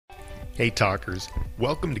Hey talkers,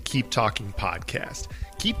 welcome to Keep Talking Podcast.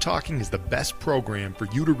 Keep Talking is the best program for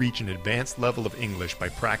you to reach an advanced level of English by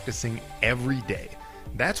practicing every day.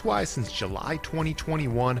 That's why since July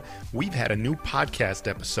 2021, we've had a new podcast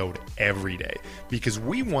episode every day, because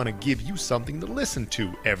we want to give you something to listen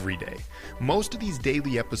to every day. Most of these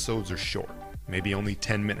daily episodes are short, maybe only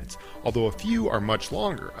 10 minutes, although a few are much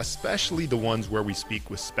longer, especially the ones where we speak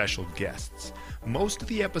with special guests. Most of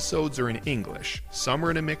the episodes are in English, some are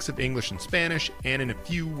in a mix of English and Spanish, and in a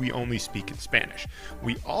few we only speak in Spanish.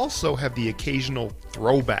 We also have the occasional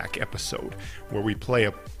throwback episode, where we play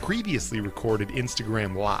a previously recorded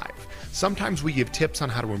Instagram Live. Sometimes we give tips on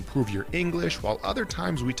how to improve your English, while other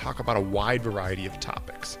times we talk about a wide variety of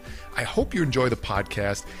topics. I hope you enjoy the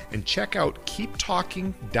podcast, and check out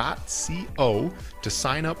keeptalking.co to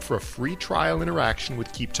sign up for a free trial interaction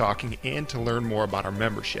with Keep Talking and to learn more about our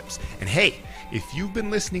memberships. And hey, if you've been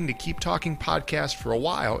listening to Keep Talking Podcast for a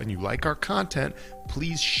while and you like our content,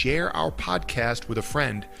 please share our podcast with a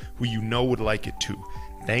friend who you know would like it too.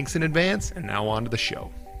 Thanks in advance, and now on to the show.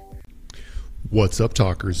 What's up,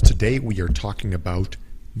 talkers? Today we are talking about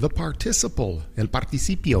the participle, el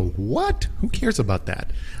participio. What? Who cares about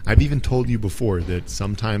that? I've even told you before that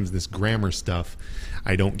sometimes this grammar stuff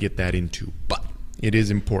I don't get that into, but it is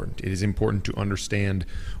important. It is important to understand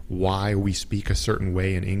why we speak a certain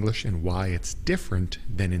way in English and why it's different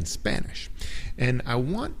than in Spanish. And I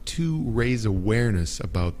want to raise awareness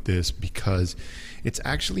about this because it's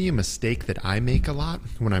actually a mistake that I make a lot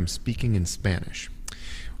when I'm speaking in Spanish.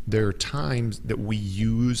 There are times that we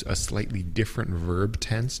use a slightly different verb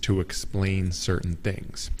tense to explain certain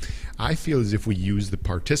things. I feel as if we use the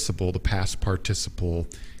participle, the past participle,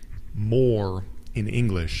 more in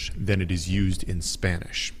English than it is used in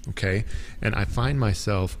Spanish, okay? And I find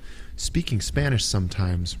myself speaking Spanish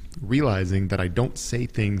sometimes realizing that I don't say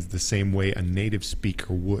things the same way a native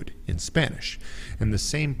speaker would in Spanish. And the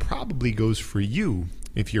same probably goes for you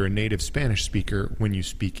if you're a native Spanish speaker when you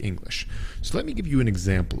speak English. So let me give you an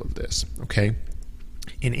example of this, okay?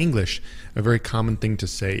 In English, a very common thing to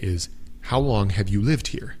say is, how long have you lived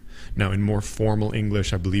here? Now, in more formal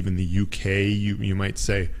English, I believe in the UK, you might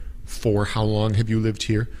say, for how long have you lived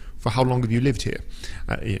here? For how long have you lived here?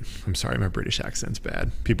 I'm sorry, my British accent's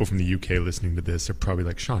bad. People from the UK listening to this are probably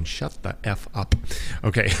like, Sean, shut the F up.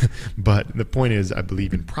 Okay, but the point is, I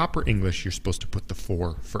believe in proper English, you're supposed to put the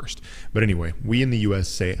for first. But anyway, we in the US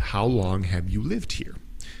say, how long have you lived here?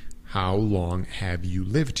 How long have you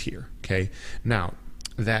lived here? Okay, now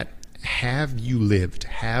that have lived,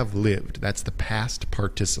 that's the past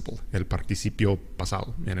participle, el participio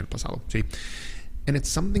pasado, en el pasado, ¿sí? And it's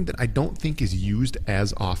something that I don't think is used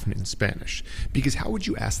as often in Spanish. Because how would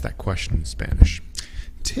you ask that question in Spanish?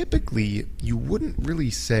 Typically, you wouldn't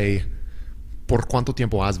really say, ¿por cuánto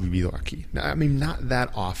tiempo has vivido aquí? I mean, not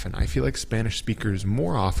that often. I feel like Spanish speakers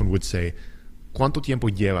more often would say, ¿cuánto tiempo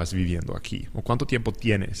llevas viviendo aquí? O ¿cuánto tiempo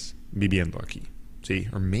tienes viviendo aquí? See?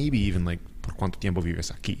 Or maybe even like, ¿por cuánto tiempo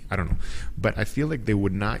vives aquí? I don't know. But I feel like they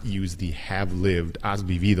would not use the have lived, has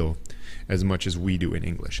vivido, as much as we do in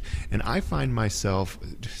English. And I find myself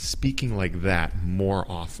speaking like that more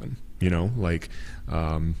often, you know, like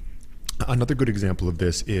another good example of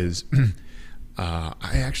this is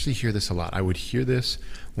I actually hear this a lot. I would hear this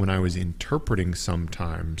when I was interpreting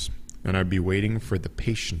sometimes, and I'd be waiting for the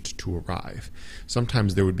patient to arrive.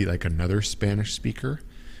 Sometimes there would be like another Spanish speaker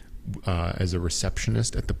as a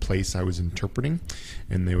receptionist at the place I was interpreting,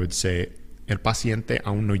 and they would say, el paciente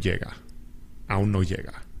aún no llega, aún no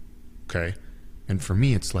llega. Okay, and for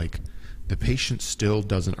me, it's like the patient still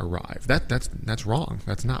doesn't arrive. That's wrong.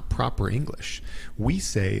 That's not proper English. We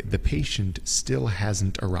say the patient still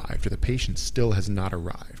hasn't arrived, or the patient still has not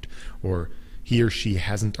arrived, or he or she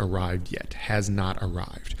hasn't arrived yet, has not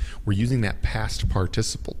arrived. We're using that past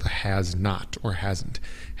participle, the has not or hasn't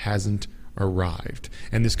arrived.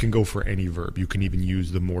 And this can go for any verb. You can even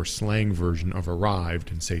use the more slang version of arrived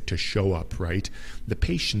and say to show up, right? The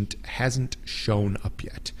patient hasn't shown up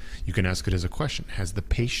yet. You can ask it as a question. Has the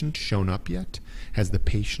patient shown up yet? Has the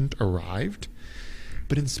patient arrived?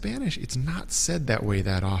 But in Spanish, it's not said that way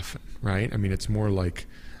that often, right? I mean, it's more like,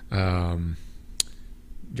 ¿ya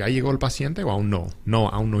llegó el paciente o aún no? No,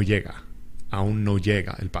 aún no llega. Aún no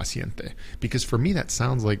llega el paciente. Because for me, that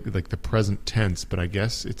sounds like the present tense, but I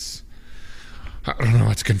guess it's, I don't know,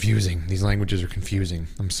 it's confusing. These languages are confusing.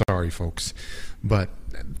 I'm sorry, folks. But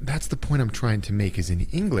that's the point I'm trying to make, is in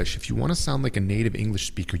English, if you want to sound like a native English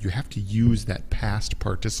speaker, you have to use that past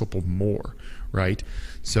participle more, right?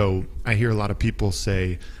 So I hear a lot of people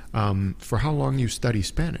say, for how long you study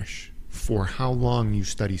Spanish? For how long you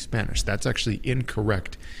study Spanish? That's actually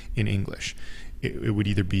incorrect in English. It would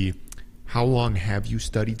either be, how long have you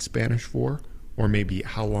studied Spanish for? Or maybe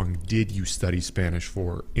how long did you study Spanish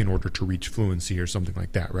for in order to reach fluency or something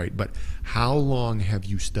like that, right? But how long have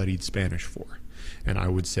you studied Spanish for? And I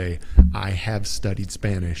would say, I have studied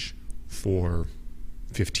Spanish for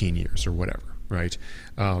 15 years or whatever, right?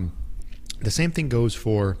 The same thing goes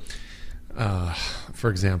for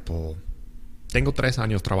example, tengo 3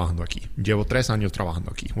 años trabajando aquí. Llevo 3 años trabajando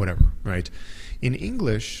aquí, whatever, right? In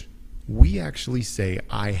English, we actually say,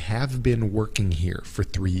 I have been working here for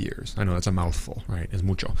 3 years. I know that's a mouthful, right? Es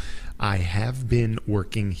mucho. I have been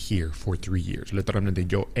working here for 3 years.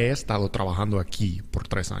 Literalmente, yo he estado trabajando aquí por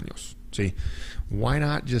 3 años. ¿Sí? Why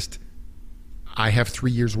not just, I have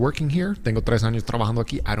 3 years working here? Tengo 3 años trabajando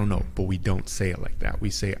aquí? I don't know, but we don't say it like that. We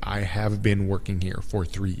say, I have been working here for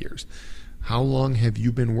 3 years. How long have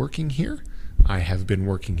you been working here? I have been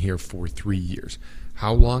working here for 3 years.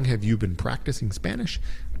 How long have you been practicing Spanish?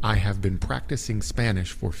 I have been practicing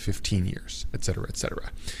Spanish for 15 years, etc.,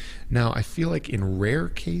 etc. Now, I feel like in rare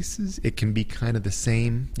cases, it can be kind of the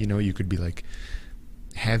same. You know, you could be like,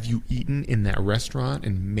 have you eaten in that restaurant?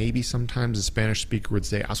 And maybe sometimes a Spanish speaker would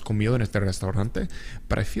say, ¿has comido en este restaurante?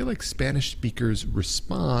 But I feel like Spanish speakers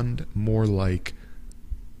respond more like,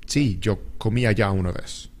 sí, yo comí allá una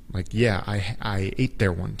vez. Like, yeah, I ate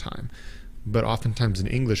there one time. But oftentimes in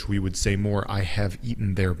English, we would say more, I have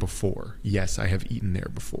eaten there before. Yes, I have eaten there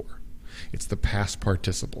before. It's the past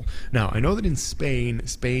participle. Now, I know that in Spain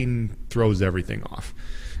throws everything off.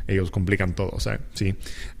 Ellos complican todo, ¿sí?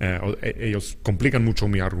 Ellos complican mucho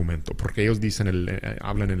mi argumento, porque ellos dicen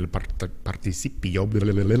hablan en el participio.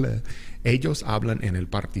 Ellos hablan en el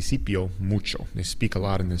participio mucho. They speak a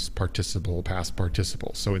lot in this participle, past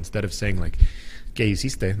participle. So instead of saying like, ¿qué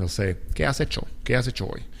hiciste? They'll say, ¿qué has hecho? ¿Qué has hecho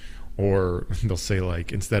hoy? Or they'll say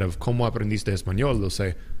like, instead of ¿cómo aprendiste español? They'll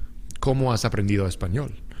say, ¿cómo has aprendido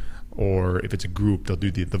español? Or if it's a group, they'll do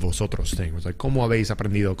the vosotros thing. It's like, ¿cómo habéis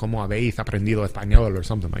aprendido español? Or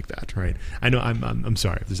something like that, right? I know, I'm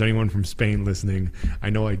sorry. If there's anyone from Spain listening, I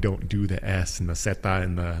know I don't do the S and the zeta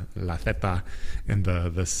and the la zeta and the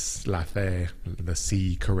la fe, the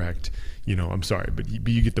C correct. You know, I'm sorry, but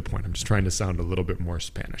you get the point. I'm just trying to sound a little bit more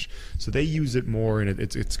Spanish. So they use it more, and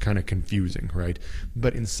it's kind of confusing, right?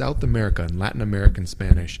 But in South America and Latin American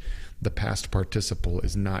Spanish, the past participle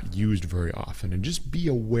is not used very often. And just be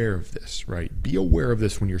aware of this, right? Be aware of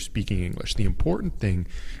this when you're speaking English. The important thing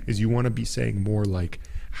is you want to be saying more like,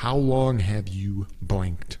 how long have you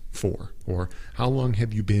blanked for? Or how long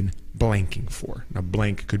have you been blanking for? Now,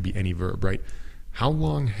 blank could be any verb, right? How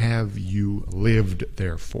long have you lived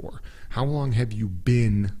there for? How long have you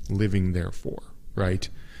been living there for, right?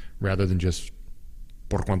 Rather than just,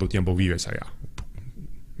 ¿por cuánto tiempo vives allá?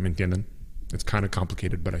 ¿Me entienden? It's kind of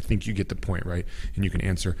complicated, but I think you get the point, right? And you can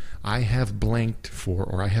answer, I have blanked for,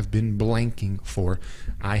 or I have been blanking for,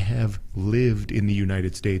 I have lived in the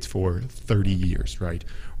United States for 30 years, right?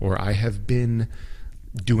 Or I have been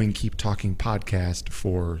doing Keep Talking podcast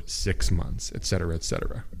for 6 months, et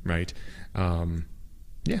cetera, right?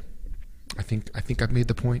 Yeah. I think I've made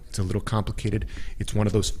the point. It's a little complicated. It's one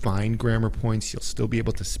of those fine grammar points. You'll still be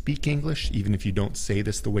able to speak English, even if you don't say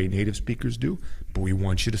this the way native speakers do. But we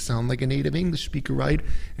want you to sound like a native English speaker, right?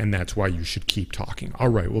 And that's why you should keep talking. All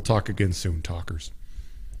right, we'll talk again soon, talkers.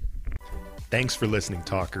 Thanks for listening,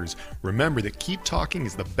 talkers. Remember that Keep Talking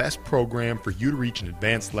is the best program for you to reach an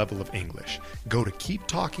advanced level of English. Go to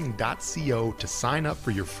keeptalking.co to sign up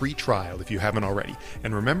for your free trial if you haven't already.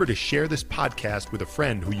 And remember to share this podcast with a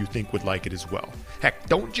friend who you think would like it as well. Heck,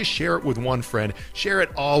 don't just share it with one friend, share it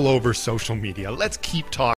all over social media. Let's keep talking.